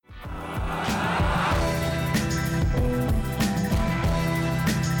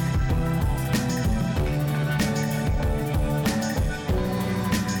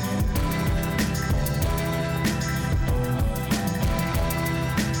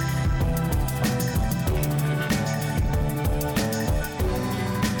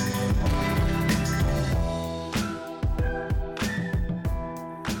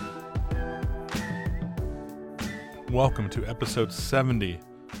welcome to episode 70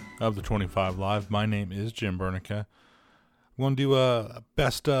 of the 25 Live. My name is Jim Bernica. I'm going to do a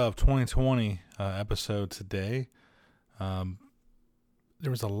best of 2020 episode today. There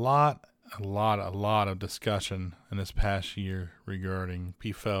was a lot of discussion in this past year regarding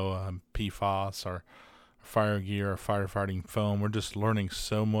PFAS, our fire gear, our firefighting foam. We're just learning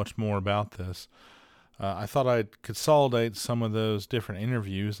so much more about this. I thought I'd consolidate some of those different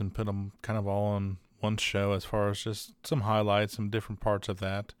interviews and put them kind of all on one show as far as just some highlights, some different parts of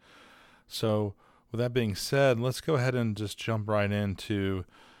that. So with that being said, let's go ahead and just jump right into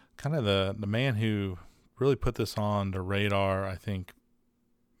kind of the man who really put this on the radar, I think,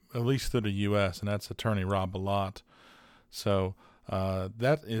 at least through the U.S., and that's attorney Rob Bellott. So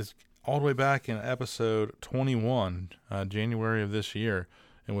that is all the way back in episode 21, January of this year,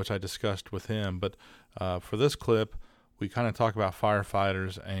 in which I discussed with him. But for this clip, we kind of talk about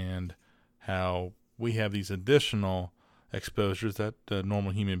firefighters and how we have these additional exposures that the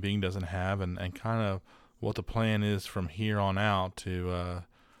normal human being doesn't have, and kind of what the plan is from here on out to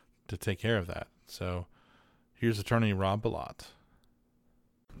take care of that. So here's attorney Rob Bellott.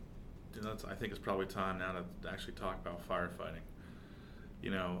 I think it's probably time now to actually talk about firefighting.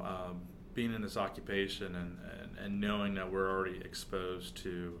 Being in this occupation and knowing that we're already exposed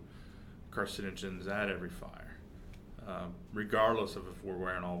to carcinogens at every fire. Regardless of if we're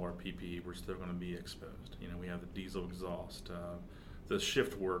wearing all of our PPE, we're still going to be exposed. We have the diesel exhaust, the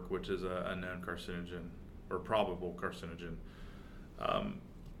shift work, which is a known carcinogen or probable carcinogen.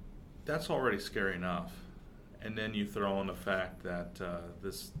 That's already scary enough. And then you throw in the fact that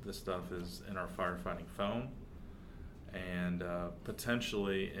this stuff is in our firefighting foam and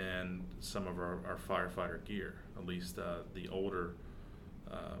potentially in some of our firefighter gear, at least the older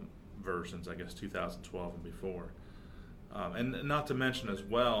versions, I guess 2012 and before. And not to mention as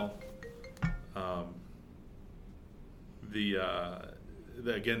well,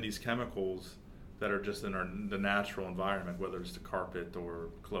 again, these chemicals that are just in the natural environment, whether it's the carpet or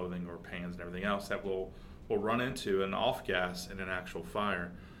clothing or pans and everything else, that will run into an off gas in an actual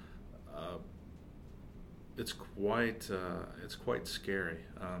fire. It's quite scary.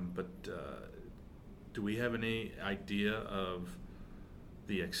 But do we have any idea of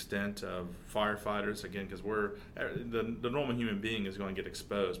the extent of firefighters, again, because we're the normal human being is going to get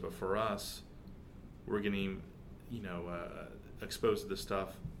exposed, but for us, we're getting exposed to this stuff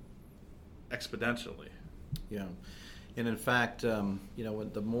exponentially. Yeah, and in fact,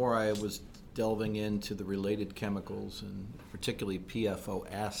 the more I was delving into the related chemicals, and particularly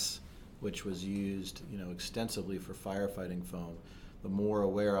PFAS, which was used extensively for firefighting foam, the more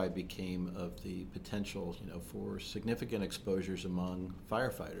aware I became of the potential, for significant exposures among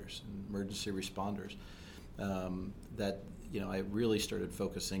firefighters and emergency responders. I really started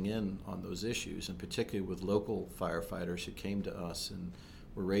focusing in on those issues, and particularly with local firefighters who came to us and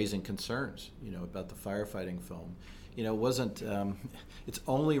were raising concerns, about the firefighting foam. It's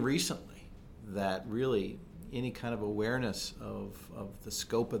only recently that really any kind of awareness of the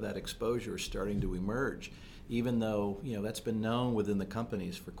scope of that exposure is starting to emerge. Even though that's been known within the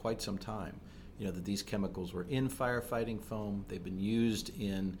companies for quite some time, that these chemicals were in firefighting foam. They've been used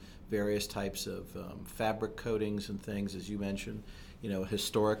in various types of fabric coatings and things, as you mentioned,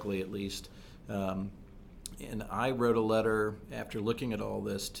 historically at least. And I wrote a letter after looking at all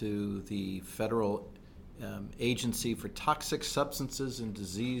this to the Federal Agency for Toxic Substances and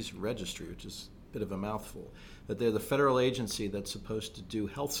Disease Registry, which is a bit of a mouthful. But they're the federal agency that's supposed to do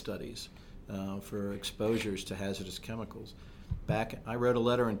health studies for exposures to hazardous chemicals. I wrote a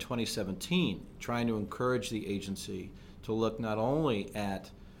letter in 2017 trying to encourage the agency to look not only at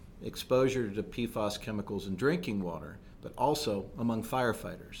exposure to PFAS chemicals in drinking water, but also among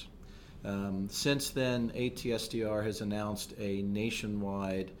firefighters. Since then, ATSDR has announced a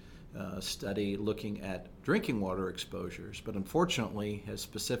nationwide study looking at drinking water exposures, but unfortunately has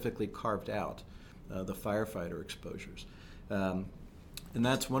specifically carved out the firefighter exposures. And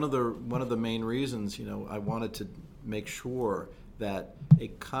that's one of the main reasons, I wanted to make sure that a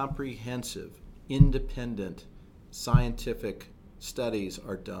comprehensive, independent, scientific studies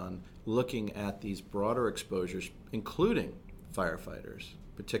are done looking at these broader exposures, including firefighters,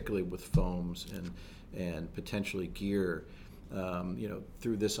 particularly with foams and potentially gear,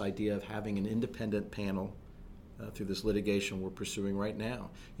 through this idea of having an independent panel through this litigation we're pursuing right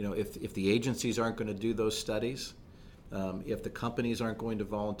now. If the agencies aren't going to do those studies, if the companies aren't going to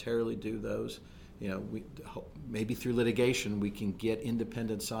voluntarily do those, maybe through litigation we can get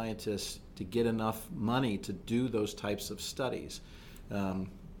independent scientists to get enough money to do those types of studies.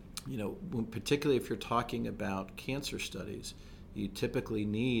 Particularly if you're talking about cancer studies, you typically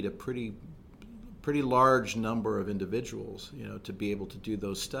need a pretty pretty large number of individuals, to be able to do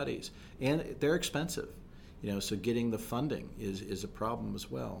those studies, and they're expensive, so getting the funding is a problem as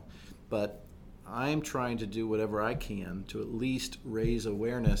well. But I'm trying to do whatever I can to at least raise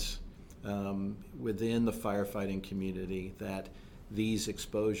awareness within the firefighting community that these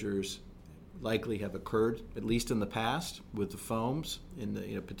exposures likely have occurred, at least in the past, with the foams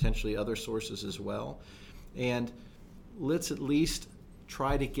and potentially other sources as well. And let's at least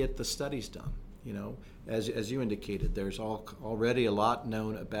try to get the studies done. As you indicated, there's already a lot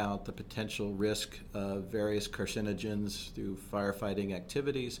known about the potential risk of various carcinogens through firefighting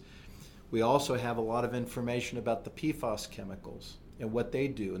activities. We also have a lot of information about the PFAS chemicals and what they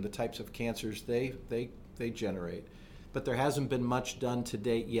do and the types of cancers they generate. But there hasn't been much done to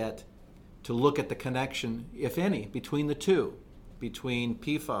date yet to look at the connection, if any, between the two, between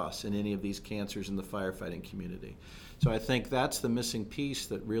PFAS and any of these cancers in the firefighting community. So I think that's the missing piece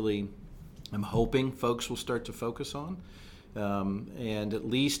that really I'm hoping folks will start to focus on, and at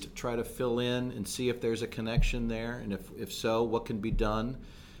least try to fill in and see if there's a connection there, and if so, what can be done.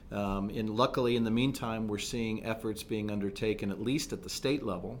 And luckily, in the meantime, we're seeing efforts being undertaken, at least at the state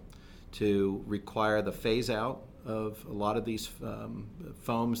level, to require the phase out of a lot of these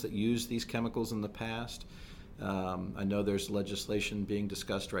foams that use these chemicals in the past. I know there's legislation being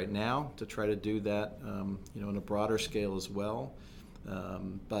discussed right now to try to do that, on a broader scale as well.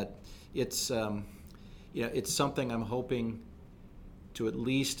 But it's something I'm hoping to at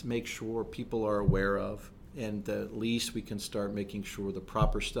least make sure people are aware of, and at least we can start making sure the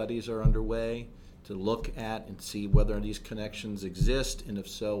proper studies are underway to look at and see whether these connections exist, and if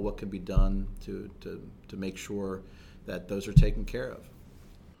so, what can be done to make sure that those are taken care of.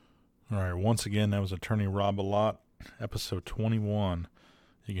 All right, once again, that was Attorney Rob Allott, episode 21.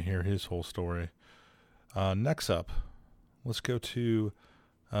 You can hear his whole story. Next up, let's go to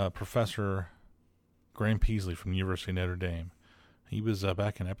Professor Graham Peasley from the University of Notre Dame. He was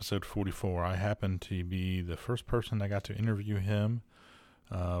back in episode 44. I happened to be the first person that got to interview him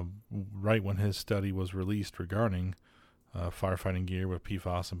right when his study was released regarding firefighting gear with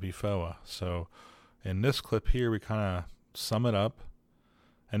PFAS and PFOA. So in this clip here, we kind of sum it up.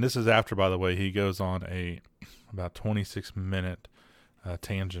 And this is after, by the way, he goes on about 26-minute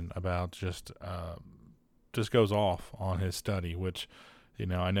tangent about just goes off on his study, which,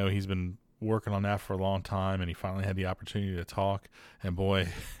 I know he's been working on that for a long time, and he finally had the opportunity to talk, and boy,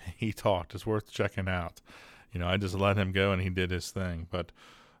 he talked. It's worth checking out. I just let him go, and he did his thing. But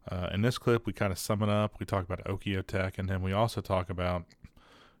in this clip, we kind of sum it up. We talk about Okiotech, and then we also talk about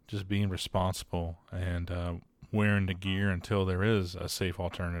just being responsible and wearing the gear until there is a safe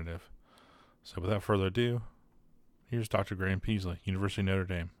alternative. So without further ado, here's Dr. Graham Peasley, University of Notre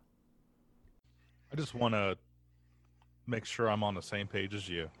Dame. I just want to make sure I'm on the same page as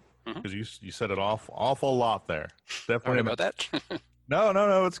you, because you said it awful lot there. Definitely. Sorry about that.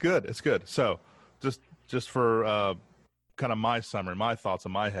 No, it's good. It's good. So just for kind of my summary, my thoughts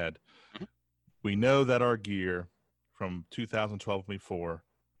in my head, we know that our gear from 2012 before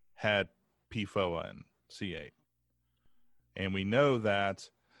had PFOA and C8. And we know that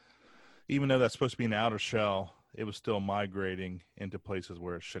even though that's supposed to be an outer shell, it was still migrating into places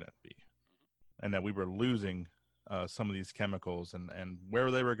where it shouldn't be. And that we were losing some of these chemicals, and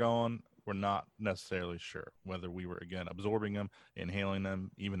where they were going, we're not necessarily sure. Whether we were, again, absorbing them, inhaling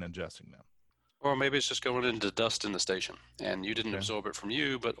them, even ingesting them. Or maybe it's just going into dust in the station, and you didn't absorb it from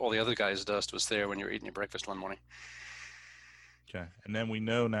you, but all the other guys' dust was there when you were eating your breakfast one morning. Okay. And then we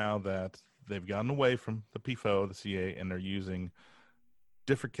know now that they've gotten away from the PFOA, the C8, and they're using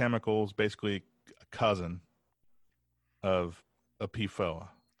different chemicals, basically a cousin of a PFOA.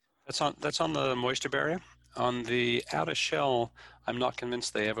 That's on the moisture barrier. On the outer shell, I'm not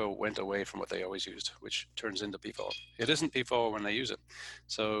convinced they ever went away from what they always used, which turns into PFOA. It isn't PFOA when they use it.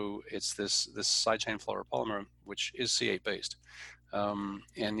 So it's this side chain fluoropolymer, which is C8 based. And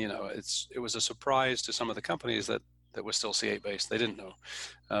it was a surprise to some of the companies that was still C8 based. They didn't know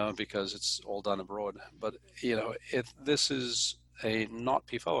because it's all done abroad. But this is a not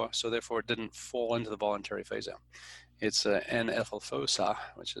PFOA, so therefore it didn't fall into the voluntary phase out. It's N-ethyl fosa,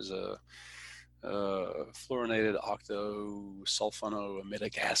 which is a fluorinated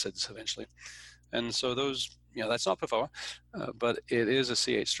octosulfonoamidic acids eventually. And so those, that's not PFOA, but it is a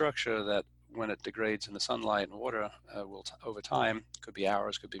C8 structure that when it degrades in the sunlight and water, will over time, could be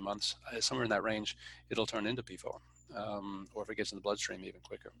hours, could be months, somewhere in that range, it'll turn into PFOA, or if it gets in the bloodstream, even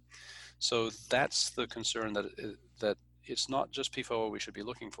quicker. So that's the concern, that it's not just PFOA we should be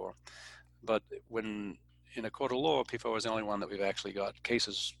looking for, but when in a court of law, PFOA is the only one that we've actually got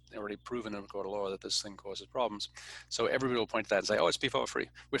cases already proven in a court of law that this thing causes problems. So everybody will point to that and say, "Oh, it's PFOA free.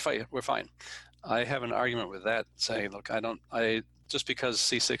 We're fine." I have an argument with that, saying, "Look, just because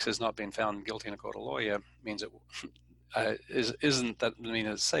C6 has not been found guilty in a court of law yet means it isn't that mean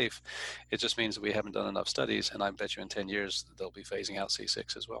it's safe. It just means that we haven't done enough studies, and I bet you in 10 years they'll be phasing out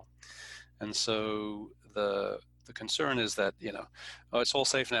C6 as well." And so the concern is that, oh, it's all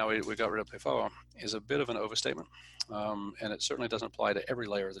safe now, we got rid of PFOA, is a bit of an overstatement. And it certainly doesn't apply to every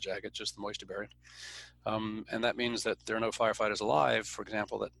layer of the jacket, just the moisture barrier. And that means that there are no firefighters alive, for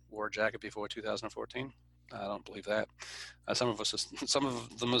example, that wore a jacket before 2014. I don't believe that. Some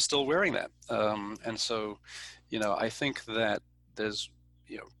of them are still wearing that. And so, I think that there's,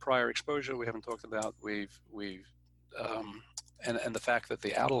 prior exposure we haven't talked about. And the fact that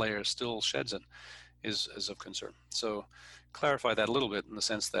the outer layer still sheds it is of concern. So clarify that a little bit in the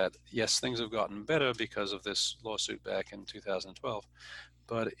sense that, yes, things have gotten better because of this lawsuit back in 2012,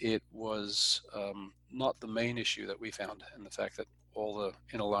 but it was not the main issue that we found, and the fact that all the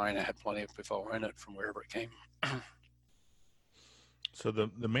inner liner had plenty of PFOA in it from wherever it came. So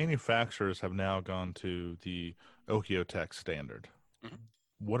the manufacturers have now gone to the Okiotech standard. Mm-hmm.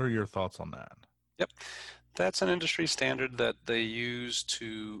 What are your thoughts on that? Yep. That's an industry standard that they use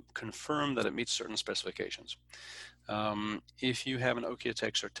to confirm that it meets certain specifications. If you have an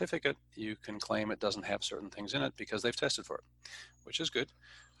Okiotech certificate, you can claim it doesn't have certain things in it because they've tested for it, which is good.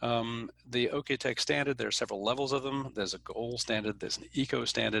 The Okiotech standard, there are several levels of them. There's a gold standard, there's an eco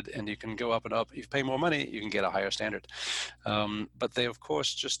standard, and you can go up and up. If you pay more money, you can get a higher standard. But they, of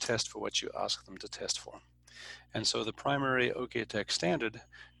course, just test for what you ask them to test for. And so the primary Okiotech standard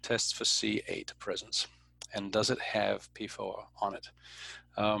tests for C8 presence. And does it have PFOA on it?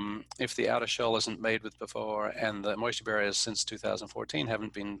 If the outer shell isn't made with PFOA and the moisture barriers since 2014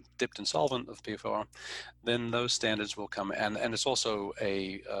 haven't been dipped in solvent of PFOA, then those standards will come. And it's also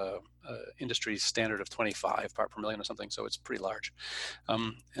a industry standard of 25 part per million or something, so it's pretty large.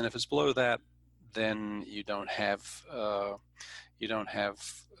 And if it's below that, then you don't have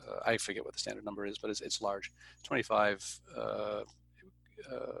I forget what the standard number is, but it's large. 25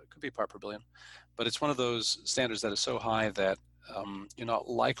 could be part per billion. But it's one of those standards that is so high that you're not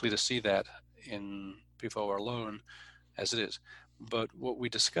likely to see that in PFOA alone as it is. But what we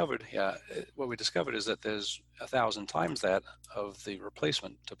discovered is that there's 1,000 times that of the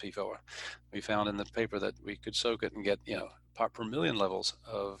replacement to PFOA. We found in the paper that we could soak it and get part per million levels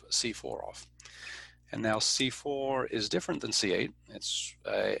of C4 off. And now C4 is different than C8. It's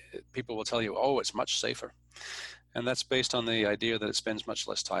people will tell you, oh, it's much safer. And that's based on the idea that it spends much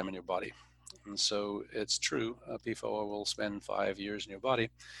less time in your body. And so it's true, PFOA will spend 5 years in your body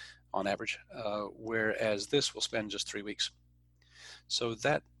on average, whereas this will spend just 3 weeks. So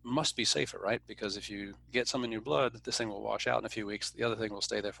that must be safer, right? Because if you get some in your blood, this thing will wash out in a few weeks. The other thing will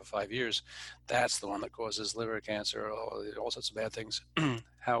stay there for 5 years. That's the one that causes liver cancer, all sorts of bad things.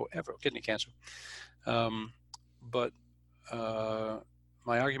 However, kidney cancer. But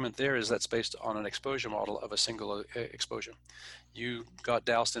my argument there is that's based on an exposure model of a single exposure. You got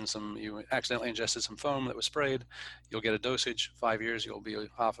doused in you accidentally ingested some foam that was sprayed. You'll get a dosage, 5 years,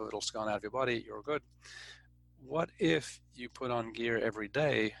 half of it'll gone out of your body, you're good. What if you put on gear every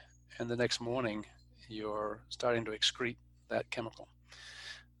day and the next morning you're starting to excrete that chemical?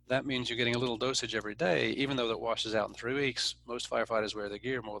 That means you're getting a little dosage every day, even though that washes out in 3 weeks. Most firefighters wear their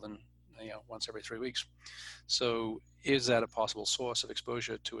gear more than once every 3 weeks. So is that a possible source of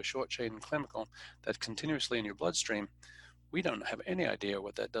exposure to a short chain chemical that's continuously in your bloodstream? We don't have any idea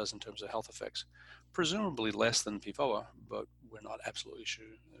what that does in terms of health effects. Presumably less than PFOA, but we're not absolutely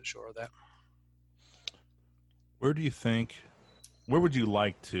sure of that. Where would you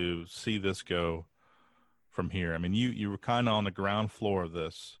like to see this go from here? I mean, you were kind of on the ground floor of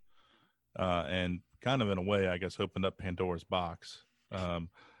this, and kind of in a way, I guess, opened up Pandora's box.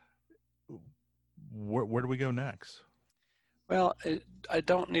 Where do we go next? Well, I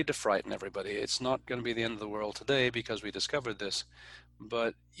don't need to frighten everybody. It's not going to be the end of the world today because we discovered this,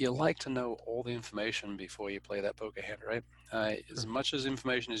 but you like to know all the information before you play that poker hand, right? As much as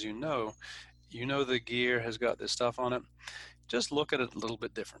information as you know the gear has got this stuff on it. Just look at it a little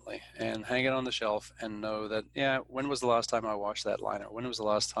bit differently and hang it on the shelf and know that, when was the last time I washed that liner? When was the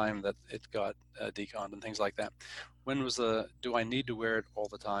last time that it got deconned and things like that? Do I need to wear it all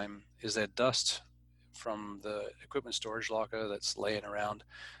the time? Is there dust from the equipment storage locker that's laying around?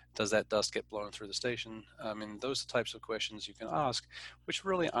 Does that dust get blown through the station? I mean, those are the types of questions you can ask, which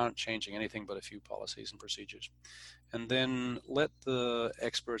really aren't changing anything but a few policies and procedures. And then let the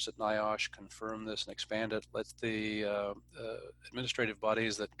experts at NIOSH confirm this and expand it. Let the administrative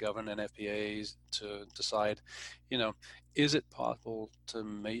bodies that govern NFPAs to decide, is it possible to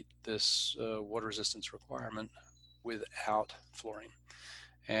meet this water resistance requirement without fluorine?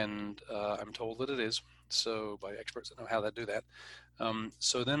 And I'm told that it is. So by experts that know how to do that.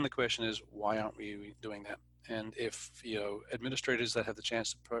 So then the question is, why aren't we doing that? And if administrators that have the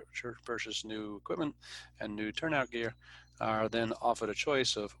chance to purchase new equipment and new turnout gear are then offered a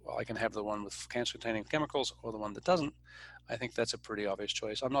choice of, well, I can have the one with cancer-containing chemicals or the one that doesn't, I think that's a pretty obvious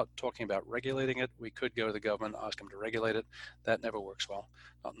choice. I'm not talking about regulating it. We could go to the government, ask them to regulate it. That never works well,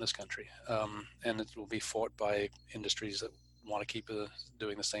 not in this country. And it will be fought by industries that want to keep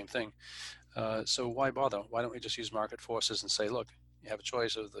doing the same thing. So why bother? Why don't we just use market forces and say, look, you have a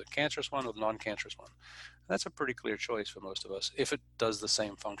choice of the cancerous one or the non-cancerous one? That's a pretty clear choice for most of us if it does the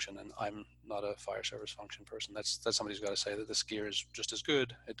same function. And I'm not a fire service function person. That's somebody who's got to say that this gear is just as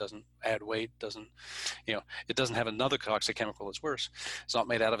good. It doesn't add weight, it doesn't have another toxic chemical that's worse. It's not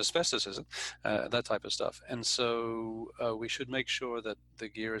made out of asbestos, is it? That type of stuff. And so we should make sure that the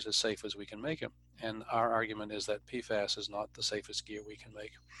gear is as safe as we can make it. And our argument is that PFAS is not the safest gear we can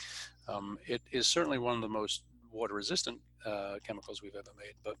make. It is certainly one of the most water-resistant chemicals we've ever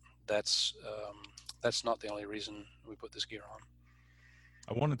made, but that's not the only reason we put this gear on.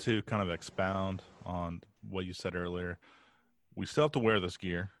 I wanted to kind of expound on what you said earlier. We still have to wear this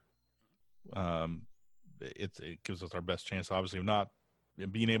gear. It gives us our best chance, obviously, of not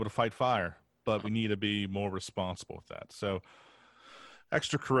being able to fight fire, but we need to be more responsible with that. So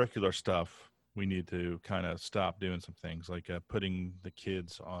extracurricular stuff, we need to kind of stop doing some things like putting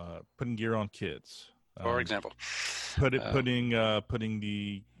gear on kids. For example, wearing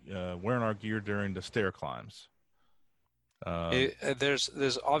our gear during the stair climbs.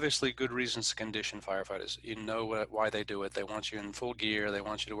 There's obviously good reasons to condition firefighters. Why they do it. They want you in full gear. They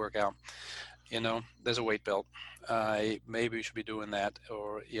want you to work out. There's a weight belt. Maybe you should be doing that,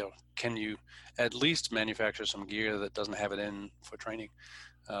 or can you at least manufacture some gear that doesn't have it in for training?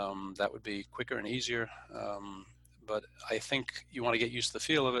 That would be quicker and easier. But I think you want to get used to the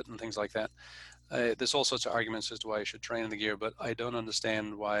feel of it and things like that. There's all sorts of arguments as to why you should train in the gear, but I don't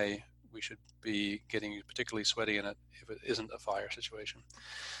understand why we should be getting particularly sweaty in it if it isn't a fire situation.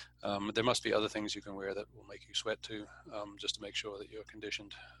 There must be other things you can wear that will make you sweat too, just to make sure that you're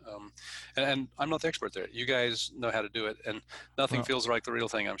conditioned. And I'm not the expert there. You guys know how to do it, and nothing feels like the real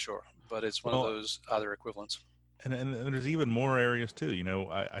thing, I'm sure. But it's one of those other equivalents. And there's even more areas too.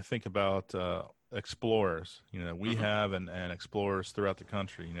 I think about explorers. We have and explorers throughout the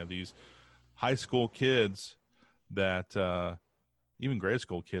country. These high school kids that even grade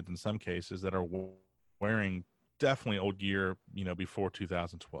school kids in some cases that are wearing definitely old gear, before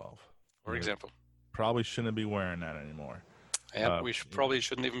 2012. For example. Probably shouldn't be wearing that anymore. Yeah, we probably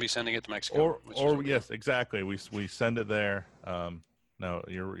shouldn't even be sending it to Mexico. Or yes, exactly. We send it there. No,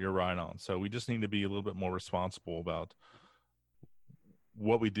 you're right on. So we just need to be a little bit more responsible about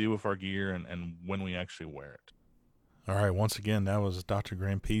what we do with our gear and when we actually wear it. All right. Once again, that was Dr.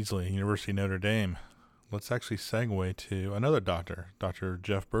 Graham Peasley, University of Notre Dame. Let's actually segue to another doctor, Dr.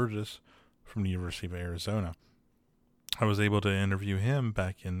 Jeff Burgess from the University of Arizona. I was able to interview him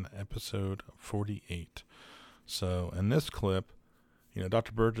back in episode 48. So in this clip,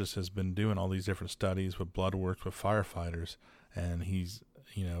 Dr. Burgess has been doing all these different studies with blood work with firefighters, and he's,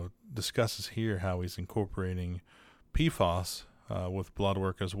 discusses here how he's incorporating PFAS with blood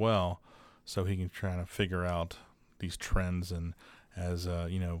work as well, so he can try to figure out these trends and as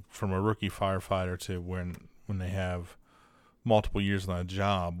from a rookie firefighter to when they have multiple years on a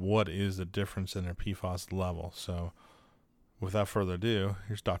job, what is the difference in their PFAS level? So without further ado,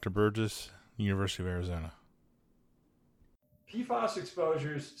 here's Dr. Burgess, University of Arizona. PFAS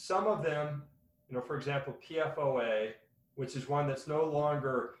exposures, some of them, for example, PFOA, which is one that's no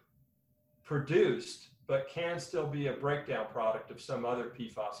longer produced, but can still be a breakdown product of some other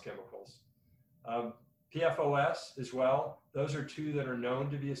PFAS chemicals. PFOS as well. Those are two that are known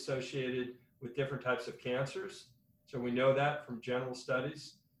to be associated with different types of cancers. So we know that from general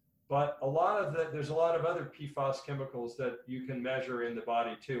studies. But there's a lot of other PFAS chemicals that you can measure in the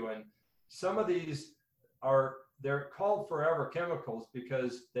body too. And some of these they're called forever chemicals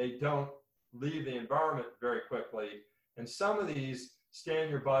because they don't leave the environment very quickly. And some of these stay in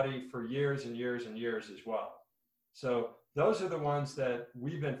your body for years and years and years as well. So those are the ones that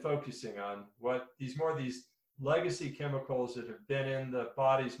we've been focusing on, these legacy chemicals that have been in the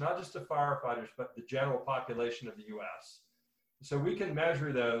bodies, not just of firefighters, but the general population of the U.S. So we can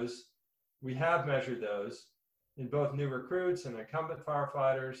measure those. We have measured those in both new recruits and incumbent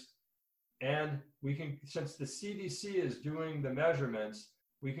firefighters. And we can, since the CDC is doing the measurements,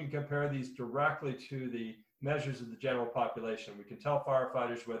 we can compare these directly to the measures of the general population. We can tell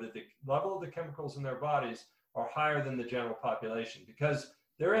firefighters whether the level of the chemicals in their bodies are higher than the general population, because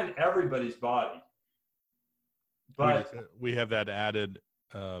they're in everybody's body. But we have that added,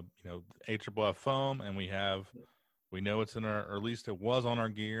 AFFF foam, and we know it's in our, or at least it was on our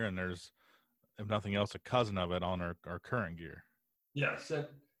gear, and there's, if nothing else, a cousin of it on our current gear. yes,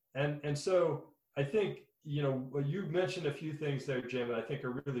 and so I think, you mentioned a few things there, Jim, that I think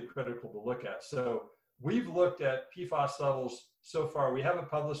are really critical to look at. So we've looked at PFAS levels so far. We haven't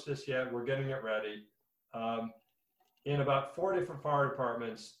published this yet. We're getting it ready. In about 4 different fire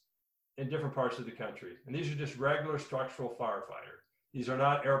departments in different parts of the country. And these are just regular structural firefighter. These are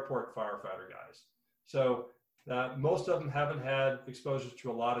not airport firefighter guys. So most of them haven't had exposures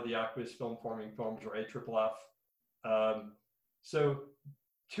to a lot of the aqueous film forming foams or AFFF. So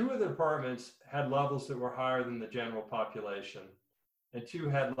 2 of the departments had levels that were higher than the general population, and 2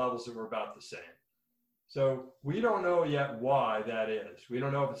 had levels that were about the same. So we don't know yet why that is. We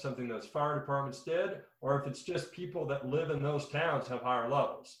don't know if it's something those fire departments did, or if it's just people that live in those towns have higher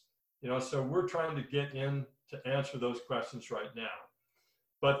levels. So we're trying to get in to answer those questions right now.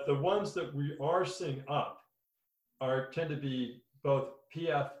 But the ones that we are seeing up tend to be both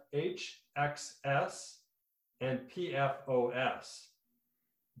PFHXS and PFOS.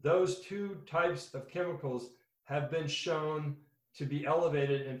 Those 2 types of chemicals have been shown to be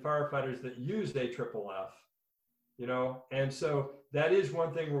elevated in firefighters that use AFFF, and so that is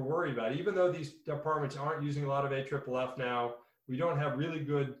one thing we're worried about. Even though these departments aren't using a lot of AFFF now, we don't have really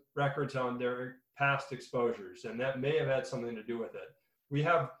good records on their past exposures, and that may have had something to do with it.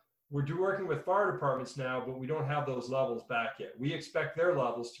 We're working with fire departments now, but we don't have those levels back yet. We expect their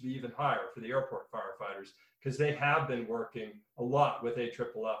levels to be even higher for the airport firefighters, because they have been working a lot with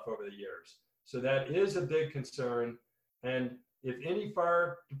AFFF over the years. So that is a big concern. And if any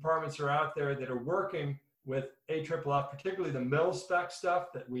fire departments are out there that are working with AFFF, particularly the mil-spec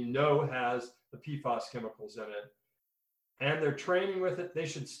stuff that we know has the PFAS chemicals in it, and they're training with it, they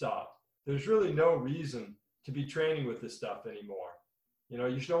should stop. There's really no reason to be training with this stuff anymore.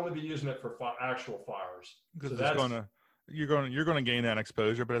 You should only be using it for actual fires. Because so you're going to gain that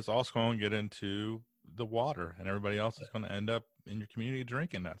exposure, but it's also going to get into the water, and everybody else is going to end up in your community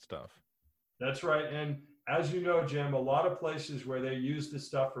drinking that stuff. That's right. And as you know, Jim, a lot of places where they use this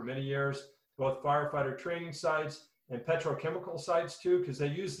stuff for many years, both firefighter training sites and petrochemical sites too, because they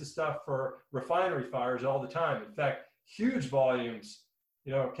use this stuff for refinery fires all the time. In fact, huge volumes,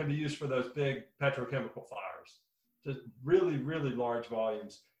 can be used for those big petrochemical fires, just really, really large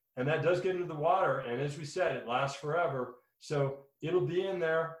volumes. And that does get into the water. And as we said, it lasts forever. So it'll be in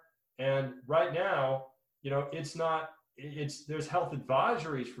there. And right now, there's health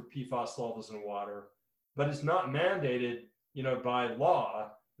advisories for PFAS levels in water, but it's not mandated, by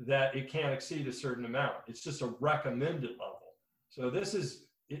law that it can't exceed a certain amount. It's just a recommended level. So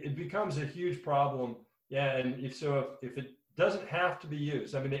it becomes a huge problem. Yeah. And if it doesn't have to be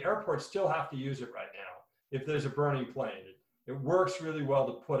used, the airports still have to use it right now. If there's a burning plane, it works really well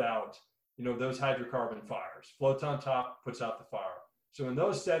to put out, those hydrocarbon fires. Floats on top, puts out the fire. So in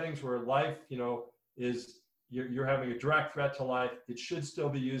those settings where life, you're having a direct threat to life, it should still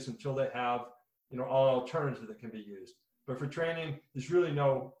be used until they have, all alternatives that can be used. But for training, there's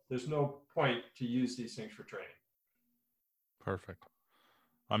no point to use these things for training. Perfect.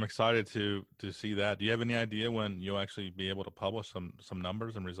 I'm excited to see that. Do you have any idea when you'll actually be able to publish some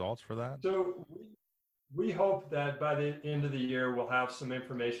numbers and results for that? So we hope that by the end of the year, we'll have some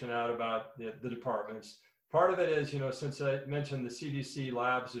information out about the departments. Part of it is, since I mentioned the CDC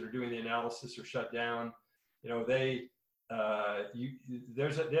labs that are doing the analysis are shut down, they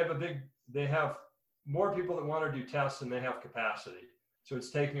have more people that want to do tests than they have capacity. So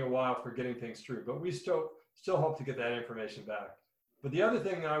it's taking a while for getting things through, but we still hope to get that information back. But the other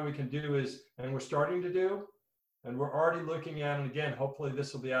thing now we can do is, and we're starting to do, and we're already looking at, and again, hopefully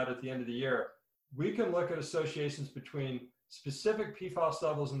this will be out at the end of the year, we can look at associations between specific PFAS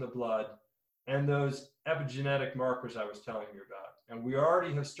levels in the blood and those epigenetic markers I was telling you about. And we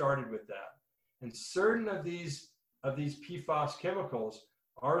already have started with that. And certain of these PFAS chemicals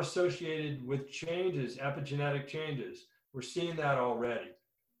are associated with changes, epigenetic changes. We're seeing that already.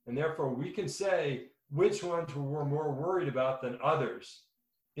 And therefore, we can say which ones we're more worried about than others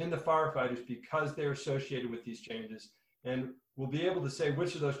in the firefighters because they're associated with these changes. And we'll be able to say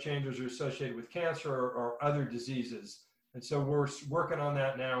which of those changes are associated with cancer or other diseases. And so we're working on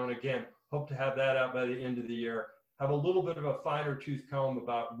that now. And again, hope to have that out by the end of the year, have a little bit of a finer tooth comb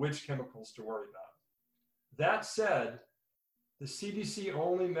about which chemicals to worry about. That said, the CDC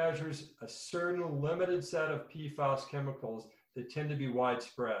only measures a certain limited set of PFAS chemicals that tend to be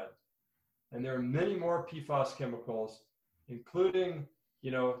widespread. And there are many more PFAS chemicals, including,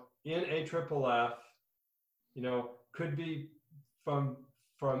 in AFFF, could be from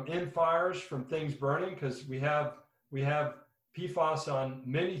in fires, from things burning, because we have PFAS on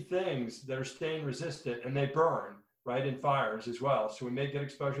many things that are stain resistant and they burn, right, in fires as well. So we may get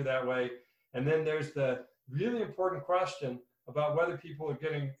exposure that way. And then there's the really important question about whether people are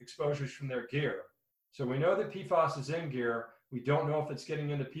getting exposures from their gear. So we know that PFAS is in gear. We don't know if it's getting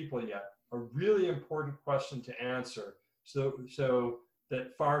into people yet. A really important question to answer so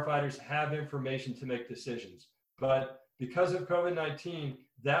that firefighters have information to make decisions. But because of COVID-19,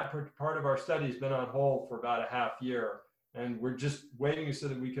 that part of our study has been on hold for about a half year. And we're just waiting so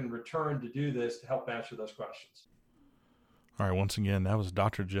that we can return to do this to help answer those questions. All right, once again, that was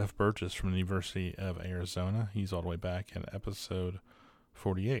Dr. Jeff Burgess from the University of Arizona. He's all the way back in episode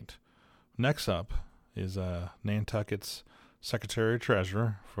 48. Next up is Nantucket's Secretary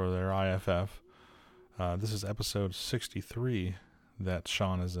Treasurer for their IFF. This is episode 63 that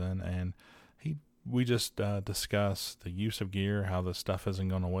Sean is in, and we just discussed the use of gear, how the stuff hasn't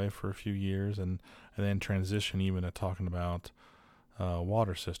gone away for a few years, and then transition even to talking about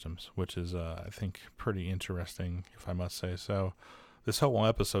water systems, which is, I think, pretty interesting, if I must say so. This whole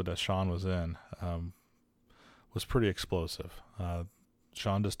episode that Sean was in was pretty explosive.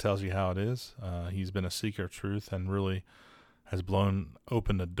 Sean just tells you how it is. He's been a seeker of truth and really has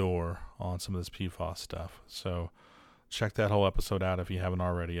opened the door on some of this PFAS stuff. So check that whole episode out if you haven't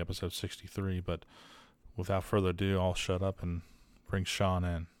already, episode 63. But without further ado, I'll shut up and bring Sean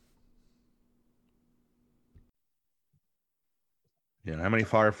in. Yeah, how many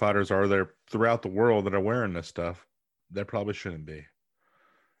firefighters are there throughout the world that are wearing this stuff? There probably shouldn't be.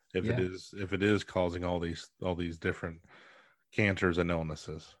 If it is causing all these different cancers and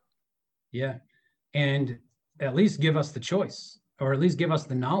illnesses. Yeah. And at least give us the choice, or at least give us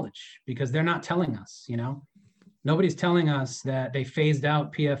the knowledge, because they're not telling us, Nobody's telling us that they phased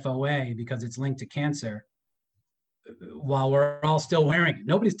out PFOA because it's linked to cancer while we're all still wearing it.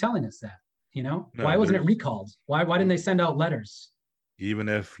 Nobody's telling us that, No, why wasn't it recalled? Why didn't they send out letters? Even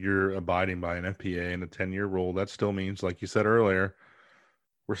if you're abiding by an FPA and a 10-year rule, that still means, like you said earlier,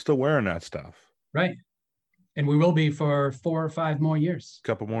 we're still wearing that stuff. Right. And we will be for 4 or 5 more years. A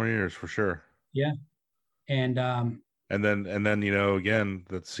couple more years for sure. Yeah. And then again,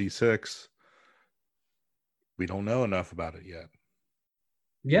 that C6, we don't know enough about it yet.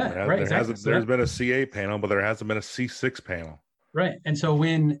 Yeah, right. Exactly. There's been a C8 panel, but there hasn't been a C6 panel. Right. And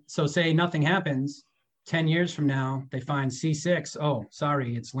so say nothing happens, 10 years from now, they find C6. Oh,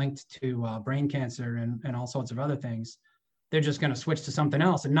 sorry, it's linked to brain cancer and all sorts of other things. They're just going to switch to something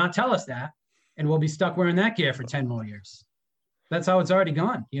else and not tell us that. And we'll be stuck wearing that gear for 10 more years. That's how it's already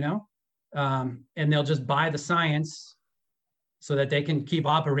gone, and they'll just buy the science so that they can keep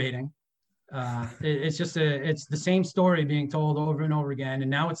operating. It's the same story being told over and over again. And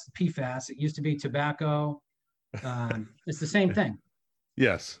now it's the PFAS. It used to be tobacco. It's the same thing.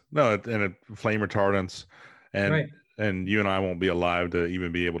 Yes. No, and flame retardants. And right. And you and I won't be alive to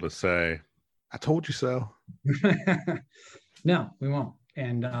even be able to say, I told you so. No, we won't.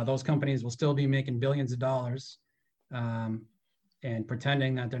 And those companies will still be making billions of dollars and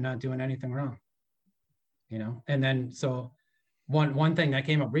pretending that they're not doing anything wrong. And then so one thing that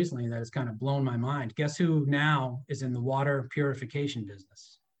came up recently that has kind of blown my mind. Guess who now is in the water purification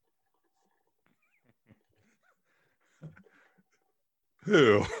business?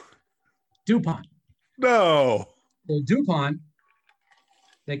 Who? DuPont. No. So DuPont,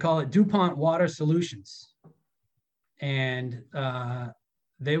 they call it DuPont Water Solutions. And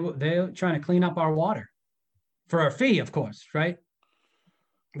they're trying to clean up our water for a fee, of course, right?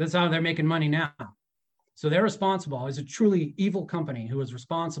 That's how they're making money now. So they're responsible. It's a truly evil company who is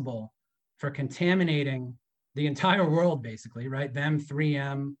responsible for contaminating the entire world, basically, right? Them,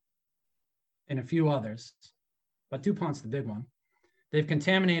 3M, and a few others. But DuPont's the big one. They've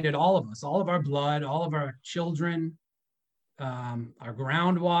contaminated all of us, all of our blood, all of our children, our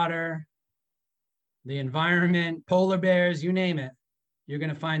groundwater, the environment, polar bears, you name it, you're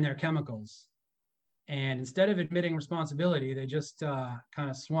going to find their chemicals. And instead of admitting responsibility, they just kind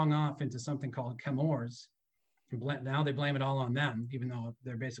of swung off into something called Chemours. Now they blame it all on them, even though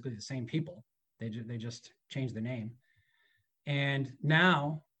they're basically the same people. They just changed the name. And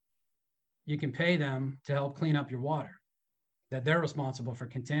now you can pay them to help clean up your water that they're responsible for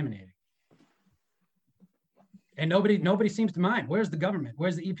contaminating. And nobody seems to mind. Where's the government?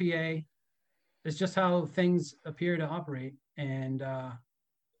 Where's the EPA? it's just how things appear to operate. And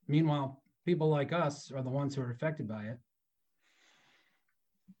meanwhile, people like us are the ones who are affected by it.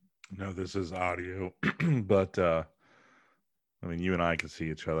 No, this is audio, but I mean, you and I can see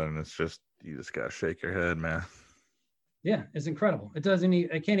each other, and it's just, you just gotta shake your head, man. Yeah, it's incredible. It doesn't.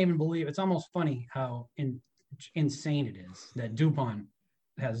 I can't even believe. It's almost funny how insane it is that DuPont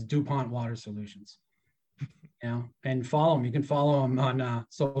has DuPont Water Solutions. You know, and follow them. You can follow them on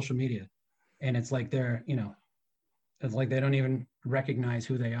social media, and it's like they're, it's like they don't even recognize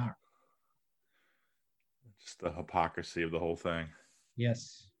who they are. Just the hypocrisy of the whole thing.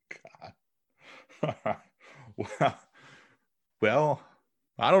 Yes. God. Well,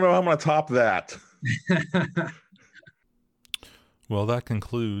 I don't know how I'm going to top that. Well, that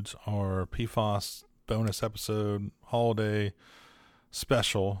concludes our PFAS bonus episode, holiday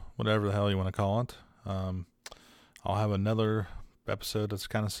special, whatever the hell you want to call it. I'll have another episode that's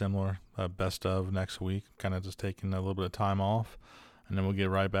kind of similar, best of next week, kind of just taking a little bit of time off, and then we'll get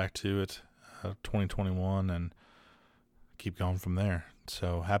right back to it, 2021, and keep going from there.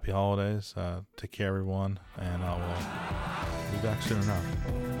 So happy holidays. Take care, everyone, and I will be back soon enough.